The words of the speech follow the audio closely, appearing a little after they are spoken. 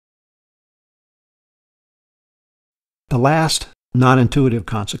The last non-intuitive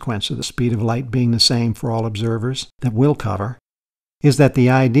consequence of the speed of light being the same for all observers that we'll cover is that the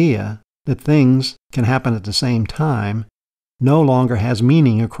idea that things can happen at the same time no longer has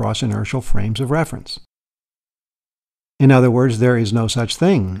meaning across inertial frames of reference. In other words, there is no such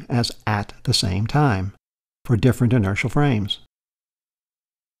thing as at the same time for different inertial frames.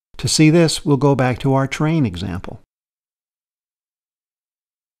 To see this, we'll go back to our train example.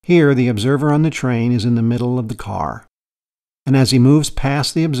 Here, the observer on the train is in the middle of the car, and as he moves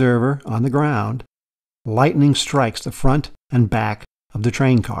past the observer on the ground, lightning strikes the front and back of the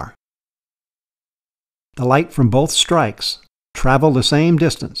train car. The light from both strikes travel the same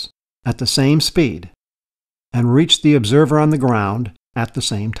distance at the same speed and reach the observer on the ground at the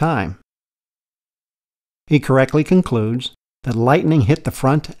same time. He correctly concludes that lightning hit the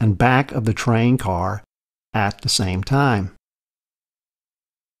front and back of the train car at the same time.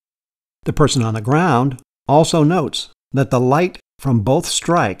 The person on the ground also notes that the light from both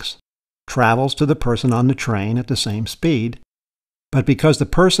strikes travels to the person on the train at the same speed, but because the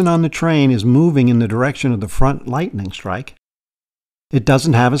person on the train is moving in the direction of the front lightning strike, it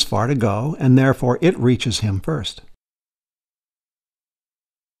doesn't have as far to go, and therefore it reaches him first.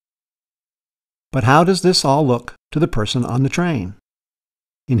 But how does this all look to the person on the train?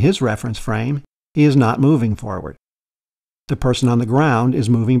 In his reference frame, he is not moving forward. The person on the ground is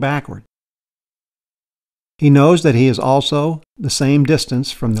moving backward. He knows that he is also the same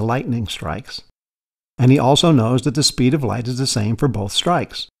distance from the lightning strikes, and he also knows that the speed of light is the same for both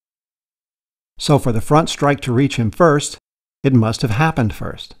strikes. So for the front strike to reach him first, it must have happened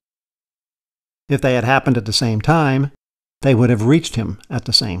first. If they had happened at the same time, they would have reached him at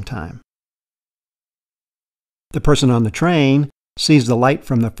the same time. The person on the train sees the light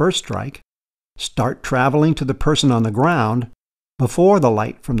from the first strike start traveling to the person on the ground before the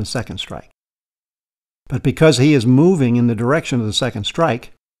light from the second strike. But because he is moving in the direction of the second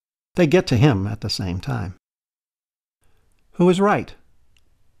strike, they get to him at the same time. Who is right?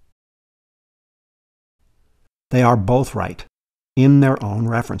 They are both right in their own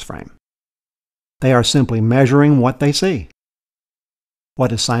reference frame. They are simply measuring what they see.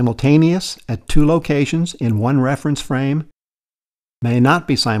 What is simultaneous at two locations in one reference frame may not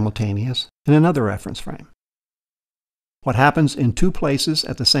be simultaneous in another reference frame. What happens in two places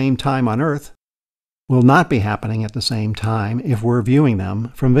at the same time on Earth will not be happening at the same time if we're viewing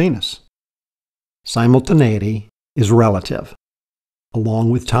them from Venus. Simultaneity is relative,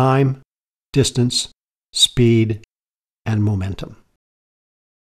 along with time, distance, speed, and momentum.